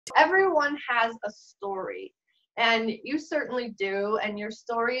Everyone has a story, and you certainly do, and your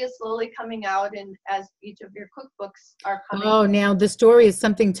story is slowly coming out, and as each of your cookbooks are coming. Oh, now the story is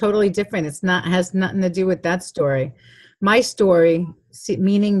something totally different. It's not, has nothing to do with that story. My story,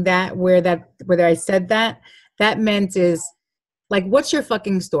 meaning that where I said that, that meant is like, what's your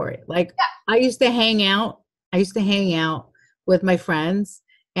fucking story? Like, Yeah. I used to hang out with my friends,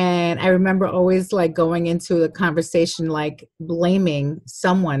 and I remember always like going into the conversation, like blaming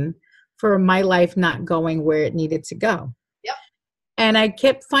someone for my life not going where it needed to go. Yep. And I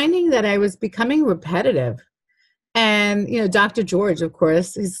kept finding that I was becoming repetitive. And Dr. George, of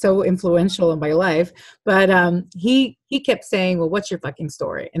course, is so influential in my life, but he kept saying, well, what's your fucking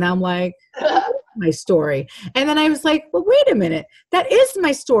story? And I'm like, my story. And then I was like, well, wait a minute, that is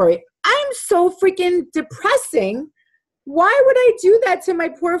my story. I'm so freaking depressing. Why would I do that to my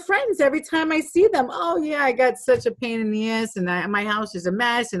poor friends every time I see them? Oh yeah, I got such a pain in the ass, and my house is a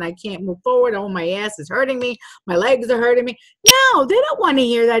mess, and I can't move forward. Oh, my ass is hurting me. My legs are hurting me. No, they don't want to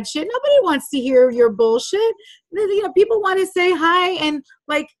hear that shit. Nobody wants to hear your bullshit. People want to say hi and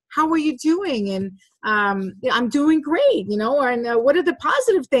like, how are you doing? And I'm doing great, and what are the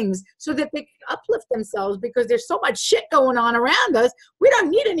positive things, so that they can uplift themselves, because there's so much shit going on around us. We don't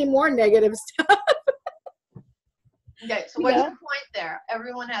need any more negative stuff. Okay, so what's your point there?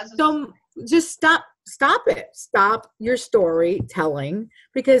 Everyone has a story. Just stop it. Stop your storytelling,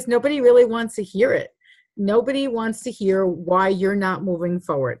 because nobody really wants to hear it. Nobody wants to hear why you're not moving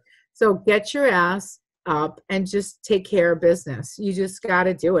forward. So get your ass up and just take care of business. You just got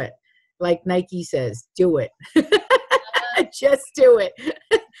to do it. Like Nike says, do it. Just do it.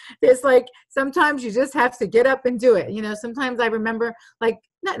 There's like, sometimes you just have to get up and do it. Sometimes I remember, like,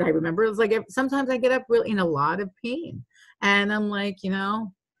 not I remember, it was like, sometimes I get up really in a lot of pain, and I'm like,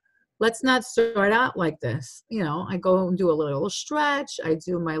 let's not start out like this. I go and do a little stretch. I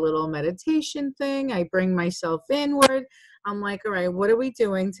do my little meditation thing. I bring myself inward. I'm like, all right, what are we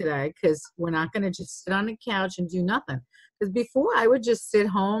doing today? Because we're not going to just sit on the couch and do nothing. Because before, I would just sit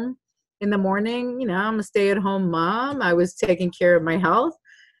home in the morning. I'm a stay-at-home mom. I was taking care of my health,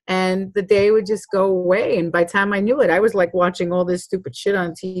 and the day would just go away. And by the time I knew it, I was like watching all this stupid shit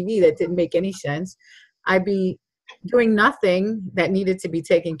on TV that didn't make any sense. I'd be doing nothing that needed to be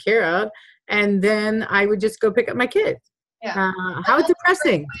taken care of, and then I would just go pick up my kids. Yeah. How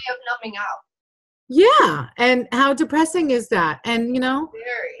depressing. Way of numbing out. Yeah. And how depressing is that? And, Very.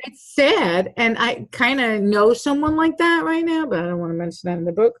 It's sad. And I kind of know someone like that right now, but I don't want to mention that in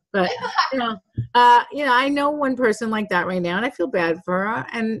the book. But, I know one person like that right now, and I feel bad for her.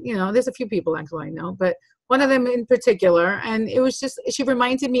 And, there's a few people actually I know, but one of them in particular. And it was just, she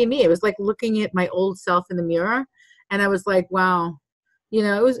reminded me of me. It was like looking at my old self in the mirror. And I was like, wow, it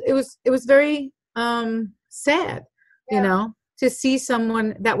was very sad, to see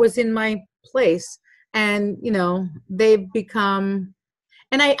someone that was in my place, and they've become,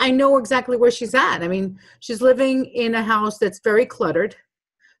 and I know exactly where she's at. I mean, she's living in a house that's very cluttered.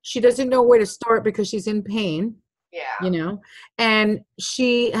 She doesn't know where to start because she's in pain. And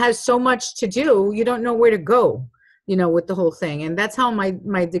she has so much to do, you don't know where to go, with the whole thing. And that's how my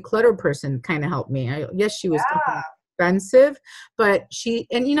declutter person kind of helped me. Yes, she was expensive, but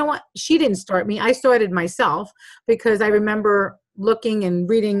and you know what? She didn't start me. I started myself, because I remember looking and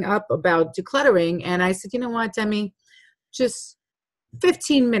reading up about decluttering, and I said, you know what, Demme, just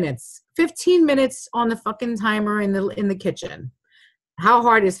 15 minutes on the fucking timer in the kitchen. How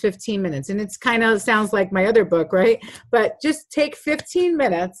hard is 15 minutes? And it's kind of sounds like my other book, right? But just take 15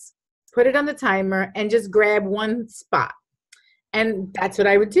 minutes, put it on the timer, and just grab one spot. And that's what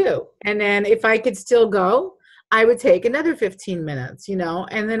I would do. And then if I could still go, I would take another 15 minutes,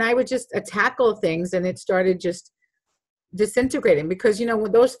 and then I would just tackle things, and it started just disintegrating, because,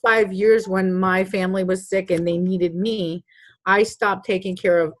 with those 5 years when my family was sick and they needed me, I stopped taking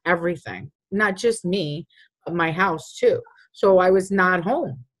care of everything, not just me, but my house too. So I was not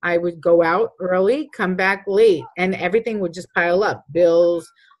home. I would go out early, come back late, and everything would just pile up. Bills.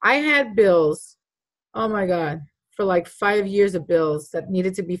 I had bills. Oh my God. For like 5 years of bills that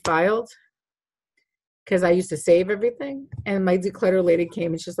needed to be filed, because I used to save everything. And my declutter lady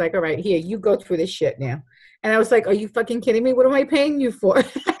came, and she's like, all right, here, you go through this shit now. And I was like, are you fucking kidding me? What am I paying you for?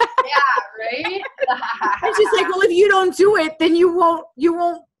 Yeah, right? And she's like, well, if you don't do it, then you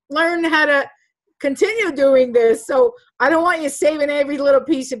won't learn how to continue doing this. So I don't want you saving every little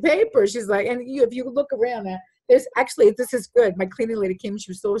piece of paper. She's like, and if you look around, there's actually, this is good. My cleaning lady came,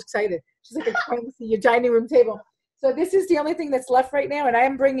 she was so excited. She's like, I can't see your dining room table. So this is the only thing that's left right now. And I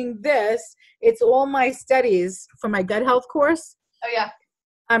am bringing this. It's all my studies for my gut health course. Oh, yeah.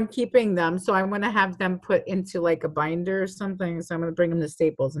 I'm keeping them, so I want to have them put into like a binder or something. So I'm going to bring them to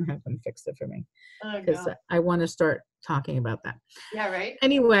Staples and have them fix it for me Oh because God. I want to start talking about that. Yeah, right.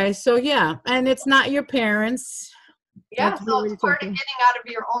 Anyway, so yeah, and it's not your parents. Yeah, That's so we it's already part talked of about. getting out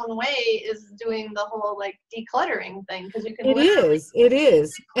of your own way is doing the whole like decluttering thing because you can It literally is, it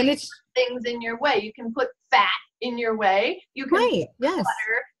is, and put it's things in your way. You can put fat in your way. You can put right. Yes,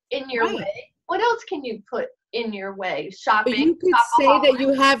 clutter in your right. way. What else can you put in your way? But Shopping, you could say shopaholic. that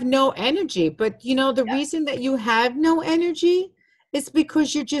you have no energy, but you know the reason that you have no energy is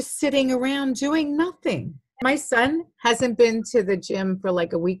because you're just sitting around doing nothing. My son hasn't been to the gym for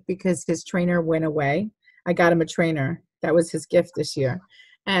like a week because his trainer went away. I got him a trainer. That was his gift this year.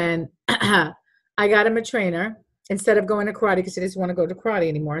 And I got him a trainer instead of going to karate because he doesn't want to go to karate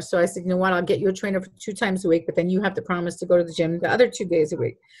anymore. So I said, you know what, I'll get you a trainer for 2 times a week, but then you have to promise to go to the gym the other 2 days a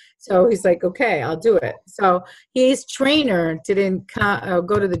week. So he's like, okay, I'll do it. So his trainer didn't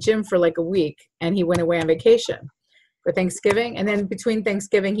go to the gym for like a week, and he went away on vacation for Thanksgiving. And then between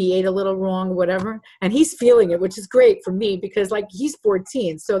Thanksgiving, he ate a little wrong, whatever. And he's feeling it, which is great for me because like he's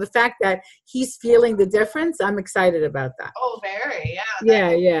 14. So the fact that he's feeling the difference, I'm excited about that. Oh, very.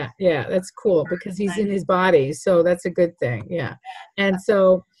 Yeah. Yeah. That's cool because he's in his body. So that's a good thing. Yeah. And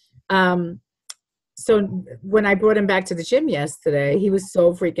so when I brought him back to the gym yesterday, he was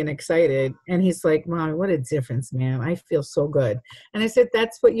so freaking excited. And he's like, Mom, what a difference, man. I feel so good. And I said,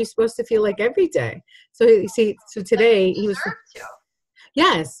 that's what you're supposed to feel like every day. So you see, so today he was, Deserve to.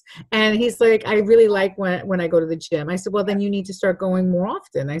 yes. And he's like, I really like when I go to the gym. I said, well, then you need to start going more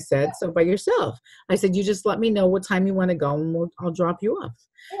often. I said, so by yourself. I said, you just let me know what time you want to go and I'll drop you off.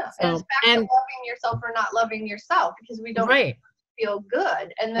 Yeah. And it's So, back to loving yourself or not loving yourself because we don't right. feel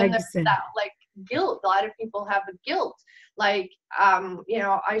good. And then there's Exactly. that like guilt. A lot of people have a guilt. Like,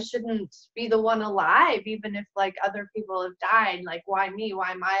 I shouldn't be the one alive, even if like other people have died. Like, why me?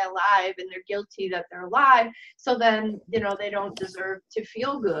 Why am I alive? And they're guilty that they're alive. So then, they don't deserve to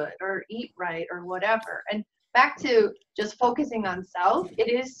feel good or eat right or whatever. And back to just focusing on self, it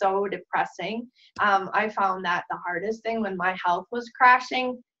is so depressing. I found that the hardest thing when my health was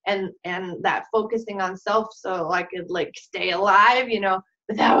crashing and that focusing on self so I could like stay alive,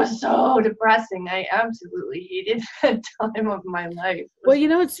 but that was so depressing. I absolutely hated that time of my life. Well,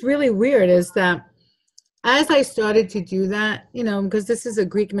 what's really weird is that as I started to do that, because this is a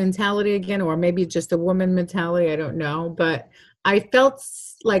Greek mentality again, or maybe just a woman mentality, I don't know, but I felt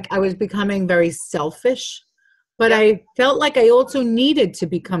like I was becoming very selfish, but Yep. I felt like I also needed to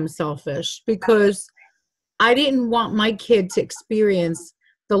become selfish because I didn't want my kid to experience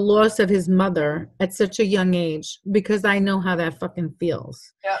the loss of his mother at such a young age because I know how that fucking feels.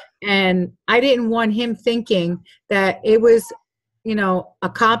 Yep. And I didn't want him thinking that it was, a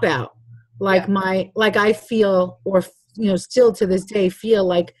cop out. Like I feel, or, still to this day feel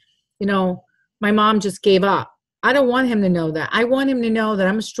like, my mom just gave up. I don't want him to know that. I want him to know that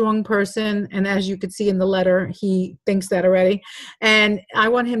I'm a strong person. And as you could see in the letter, he thinks that already. And I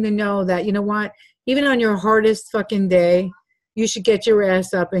want him to know that, you know what, even on your hardest fucking day, you should get your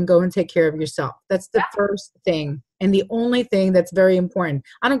ass up and go and take care of yourself. That's the first thing. And the only thing that's very important.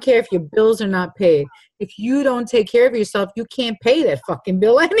 I don't care if your bills are not paid. If you don't take care of yourself, you can't pay that fucking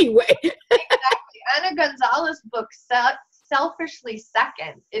bill anyway. Exactly. Ana Gonzalez's book, Selfishly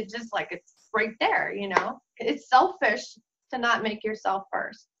Second, it's just like it's right there, It's selfish to not make yourself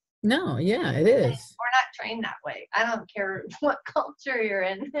first. No, yeah, it is. We're not trained that way. I don't care what culture you're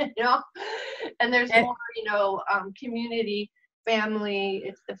in, And there's more, community, family.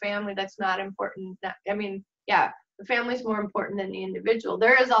 It's the family that's not important. The family's more important than the individual.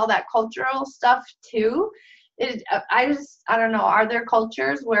 There is all that cultural stuff too. I don't know. Are there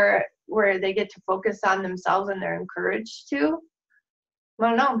cultures where they get to focus on themselves and they're encouraged to? I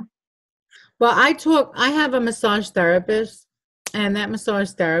don't know. Well, I have a massage therapist, and that massage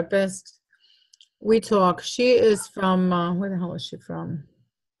therapist, we talk. She is from, where the hell is she from?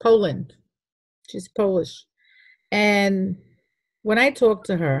 Poland. She's Polish. And when I talk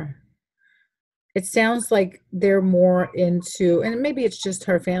to her, it sounds like they're more into, and maybe it's just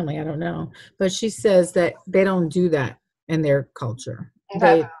her family, I don't know, but she says that they don't do that in their culture.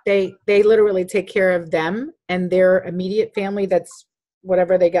 Okay. They literally take care of them and their immediate family, that's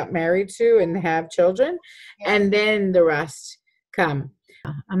whatever they got married to and have children, and then the rest come.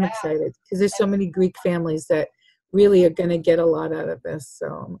 I'm excited because there's so many Greek families that really are going to get a lot out of this. So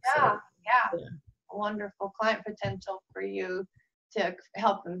I'm excited. Yeah. Wonderful client potential for you to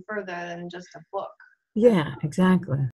help them further than just a book. Yeah, exactly.